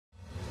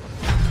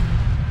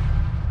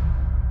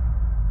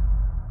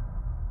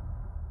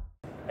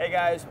Hey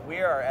guys, we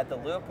are at the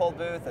Leupold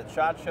booth at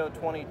SHOT Show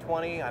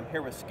 2020. I'm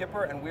here with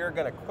Skipper, and we are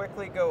going to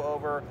quickly go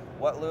over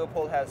what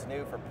Leupold has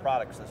new for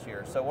products this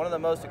year. So one of the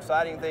most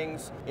exciting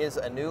things is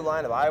a new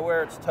line of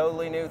eyewear. It's a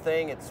totally new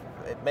thing. It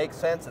makes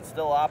sense. It's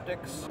still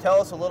optics.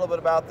 Tell us a little bit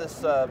about this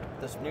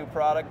this new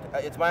product.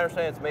 It's my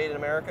understanding it's made in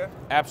America.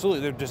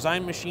 Absolutely. They're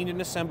designed, machined, and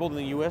assembled in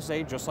the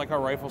USA, just like our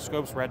rifle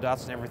scopes, red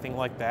dots, and everything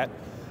like that.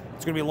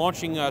 It's going to be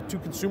launching to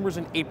consumers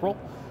in April.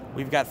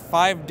 We've got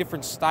 5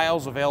 different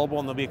styles available,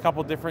 and there'll be a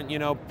couple different,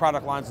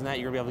 product lines in that.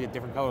 You're gonna be able to get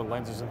different colored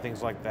lenses and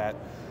things like that.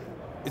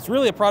 It's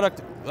really a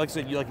product, like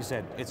you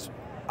said, it's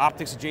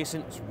optics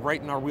adjacent. It's right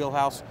in our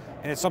wheelhouse,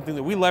 and it's something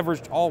that we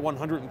leveraged all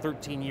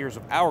 113 years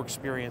of our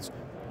experience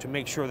to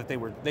make sure that they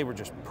were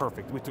just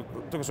perfect. It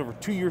took us over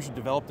 2 years to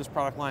develop this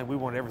product line. We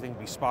wanted everything to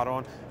be spot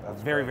on. I'm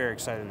very, very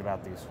excited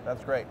about these.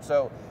 That's great.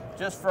 So,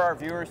 just for our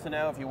viewers to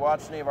know, if you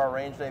watch any of our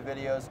range day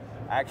videos,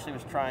 I actually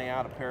was trying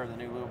out a pair of the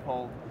new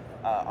Leupold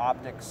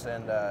optics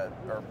and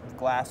or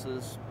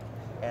glasses,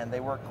 and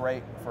they work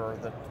great for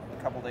the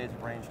couple days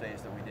of range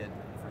days that we did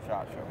for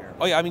SHOT Show here.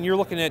 Oh yeah, I mean, you're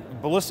looking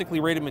at ballistically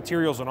rated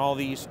materials on all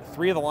these.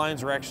 3 of the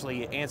lines are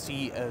actually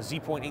ANSI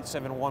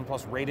Z.871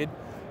 plus rated,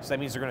 so that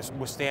means they're going to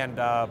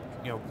withstand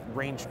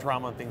range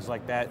trauma and things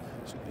like that.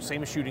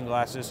 Same as shooting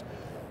glasses.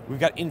 We've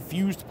got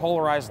infused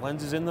polarized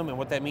lenses in them, and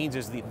what that means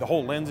is the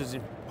whole lens is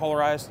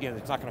polarized.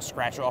 It's not going to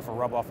scratch off or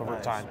rub off over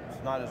time.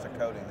 It's not just a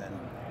coating then.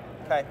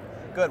 Okay.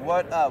 Good.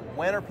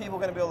 When are people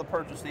going to be able to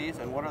purchase these,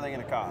 and what are they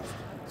going to cost?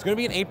 It's going to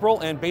be in April,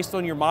 and based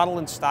on your model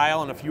and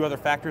style and a few other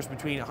factors,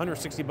 between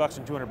 $160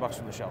 and $200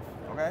 from the shelf.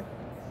 Okay.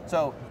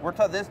 So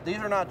these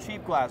are not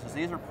cheap glasses.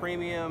 These are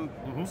premium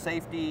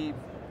safety.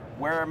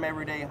 Wear them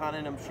every day,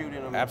 hunting them,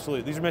 shooting them.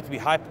 Absolutely. These are meant to be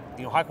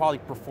high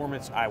quality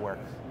performance eyewear.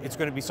 It's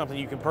going to be something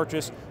you can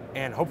purchase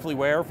and hopefully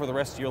wear for the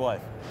rest of your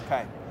life.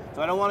 Okay.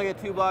 So I don't want to get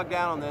too bogged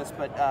down on this,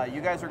 but you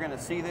guys are going to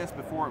see this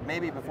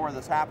maybe before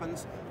this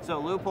happens.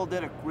 So Leupold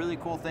did a really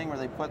cool thing where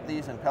they put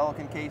these in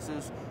Pelican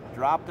cases,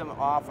 dropped them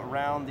off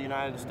around the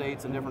United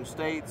States in different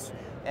states,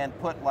 and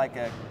put like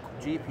a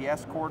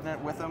GPS coordinate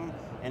with them.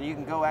 And you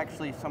can go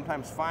actually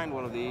sometimes find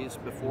one of these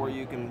before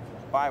you can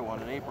buy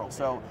one in April.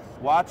 So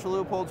watch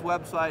Leupold's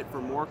website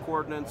for more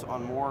coordinates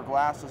on more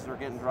glasses that are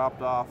getting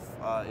dropped off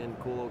in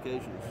cool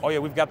locations. Oh yeah,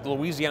 we've got the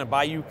Louisiana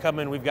Bayou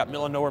coming. We've got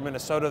middle of nowhere,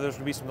 Minnesota. There's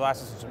going to be some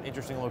glasses in some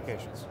interesting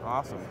locations.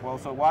 Awesome. Well,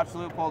 so watch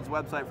Leupold's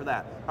website for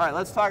that. All right,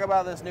 let's talk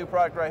about this new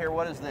product right here.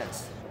 What is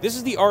this? This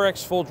is the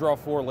RX Full Draw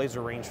 4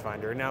 laser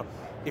rangefinder. Now,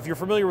 if you're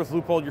familiar with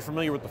Leupold, you're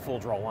familiar with the Full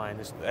Draw line,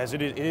 as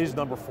it is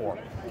number 4.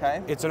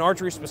 Okay. It's an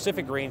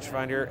archery-specific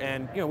rangefinder,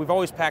 and we've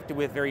always packed it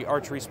with very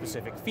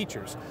archery-specific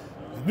features.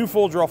 The new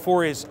Full Draw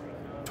 4 is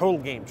a total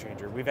game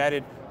changer. We've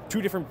added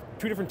two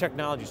different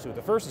technologies to it.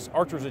 The first is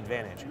Archer's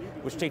Advantage,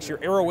 which takes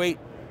your arrow weight,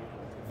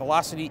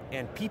 velocity,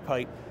 and peep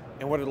height,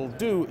 and what it'll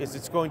do is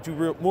it's going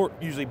to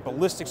use a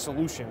ballistic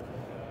solution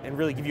and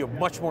really give you a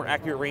much more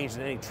accurate range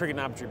than any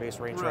trigonometry-based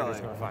rangefinder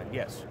is going to find.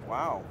 Yes.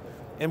 Wow.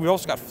 And we've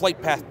also got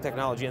flight path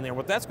technology in there.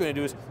 What that's going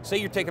to do is, say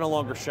you're taking a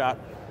longer shot,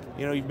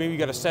 maybe you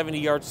got a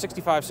 65,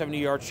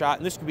 70-yard shot,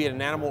 and this could be at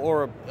an animal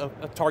or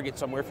a target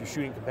somewhere if you're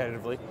shooting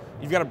competitively.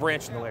 You've got a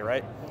branch in the way,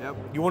 right? Yep.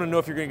 You want to know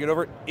if you're going to get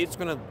over it. It's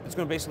going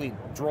to basically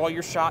draw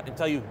your shot and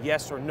tell you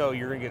yes or no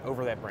you're going to get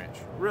over that branch.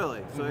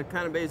 Really? So it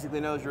kind of basically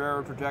knows your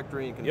arrow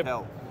trajectory and can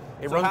tell.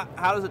 So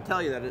how does it tell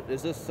you that?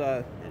 Is this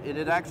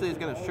it actually is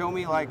going to show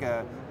me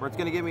where it's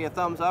going to give me a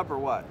thumbs up or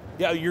what?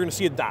 Yeah, you're going to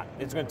see a dot.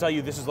 It's going to tell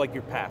you this is like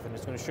your path, and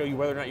it's going to show you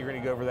whether or not you're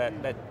going to go over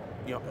that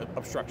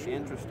obstruction.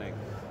 Interesting.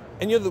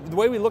 And the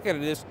way we look at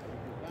it is,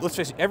 let's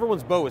face it,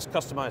 everyone's bow is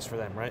customized for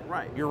them, right?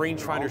 Right. Your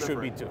rangefinder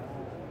should be too.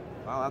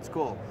 Wow, that's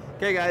cool.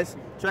 Okay guys,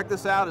 check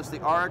this out. It's the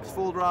RX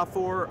Full Draw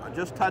 4.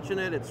 Just touching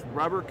it, it's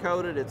rubber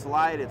coated, it's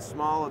light, it's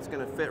small, it's going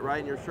to fit right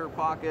in your shirt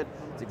pocket.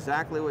 It's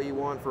exactly what you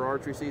want for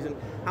archery season.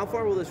 How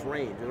far will this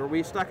range? Are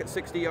we stuck at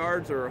 60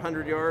 yards or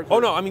 100 yards? Oh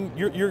no, I mean,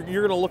 you're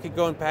going to look at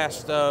going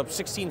past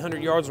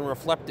 1,600 yards on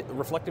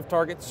reflective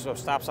targets, so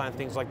stop sign,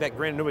 things like that.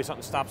 Granted, nobody's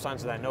hunting stop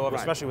signs that I know of,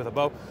 especially with a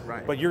bow.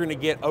 Right. But you're going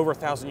to get over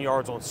 1,000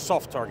 yards on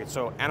soft targets,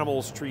 so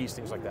animals, trees,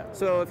 things like that.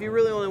 So if you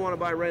really only want to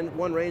buy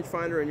one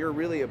rangefinder and you're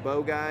really a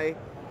bow guy,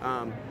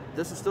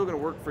 this is still going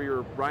to work for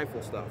your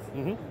rifle stuff.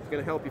 It's going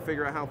to help you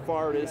figure out how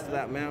far it is to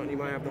that mountain you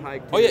might have to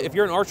hike to. Oh yeah, if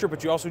you're an archer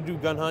but you also do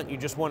gun hunt, you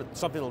just want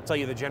something that'll tell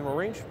you the general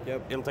range,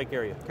 it'll take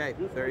care of you. Okay,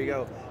 there you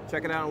go.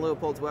 Check it out on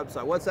Leupold's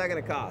website. What's that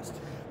going to cost?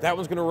 That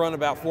one's going to run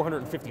about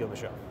 $450 on the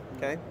show.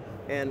 Okay,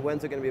 and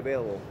when's it going to be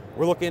available?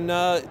 We're looking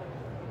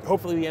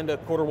hopefully the end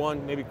of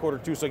Q1, maybe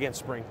Q2, so again,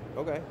 spring.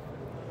 Okay.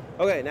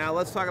 Okay, now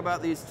let's talk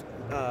about these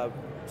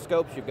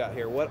scopes you've got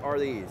here. What are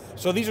these?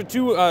 So these are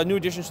 2 new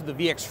additions to the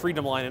VX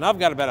Freedom line, and I've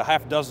got about a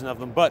half dozen of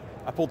them, but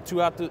I pulled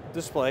 2 out to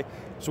display.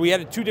 So we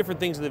added 2 different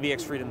things in the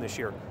VX Freedom this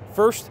year.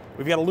 First,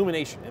 we've got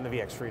illumination in the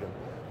VX Freedom.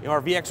 You know,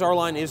 our VXR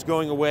line is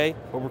going away,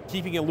 but we're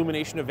keeping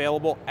illumination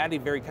available at a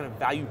very kind of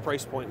value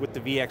price point with the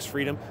VX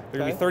Freedom.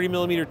 They're going to be 30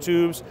 millimeter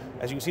tubes.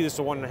 As you can see, this is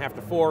a 1.5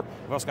 to 4.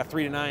 We've also got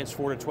 3 to 9s,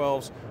 4 to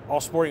 12s,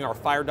 all sporting our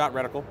fire dot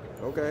reticle.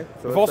 Okay,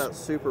 so We've it's also, not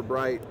super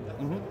bright.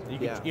 You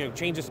can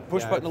change this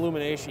push button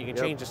illumination. You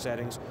can change the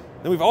settings.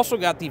 Then we've also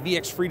got the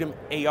VX Freedom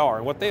AR,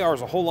 and what they are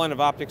is a whole line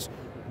of optics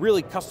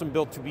really custom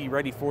built to be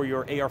ready for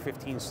your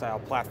AR-15 style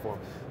platform.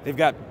 They've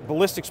got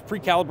ballistics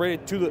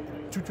pre-calibrated to the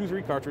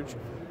 223 cartridge.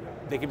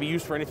 They can be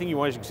used for anything you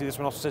want. As you can see, this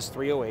one also says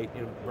 308.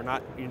 You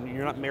know,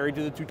 you're not married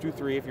to the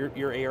 223 if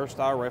your AR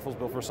style rifle's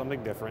built for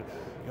something different.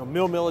 You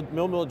know,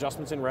 mil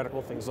adjustments in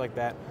reticle, things like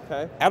that.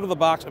 Okay. Out of the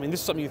box, I mean, this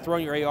is something you throw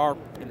in your AR,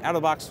 and out of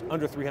the box,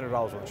 under $300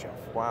 on the shelf.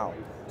 Wow.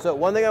 So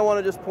one thing I want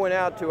to just point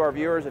out to our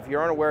viewers, if you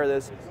aren't aware of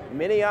this,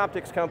 many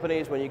optics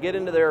companies, when you get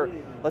into their,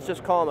 let's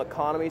just call them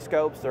economy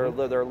scopes, they're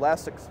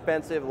less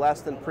expensive,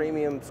 less than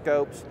premium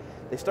scopes.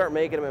 They start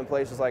making them in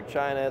places like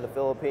China, the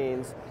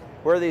Philippines.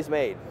 Where are these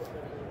made?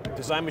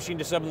 Design machine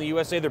to sub in the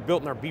USA. They're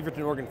built in our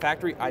Beaverton, Oregon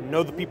factory. I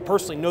know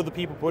personally know the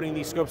people putting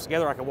these scopes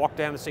together. I can walk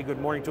down and say good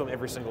morning to them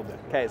every single day.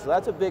 Okay, so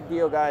that's a big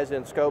deal, guys,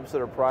 in scopes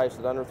that are priced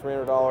at under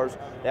 $300.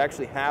 They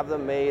actually have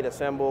them made,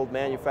 assembled,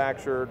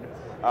 manufactured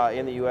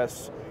in the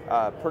US.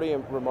 Pretty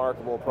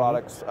remarkable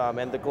products.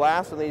 And the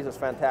glass in these is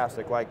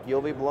fantastic. Like,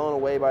 you'll be blown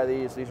away by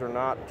these. These are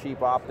not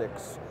cheap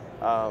optics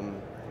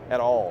at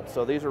all.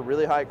 So these are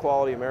really high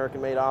quality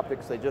American-made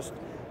optics. They just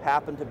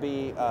happen to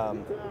be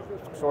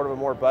sort of a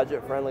more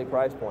budget-friendly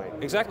price point.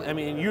 Exactly. I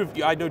mean,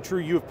 I know, True,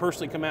 you have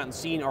personally come out and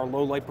seen our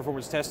low light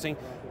performance testing.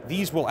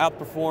 These will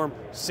outperform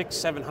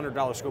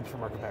 $600-700 scopes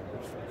from our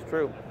competitors. It's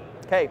true.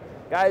 Okay,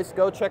 guys,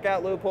 go check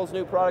out Leupold's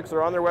new products.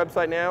 They're on their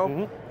website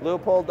now,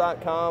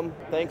 leupold.com.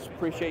 Thanks,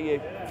 appreciate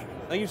you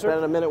Thank you, sir.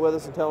 spending a minute with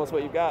us and telling us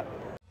what you've got.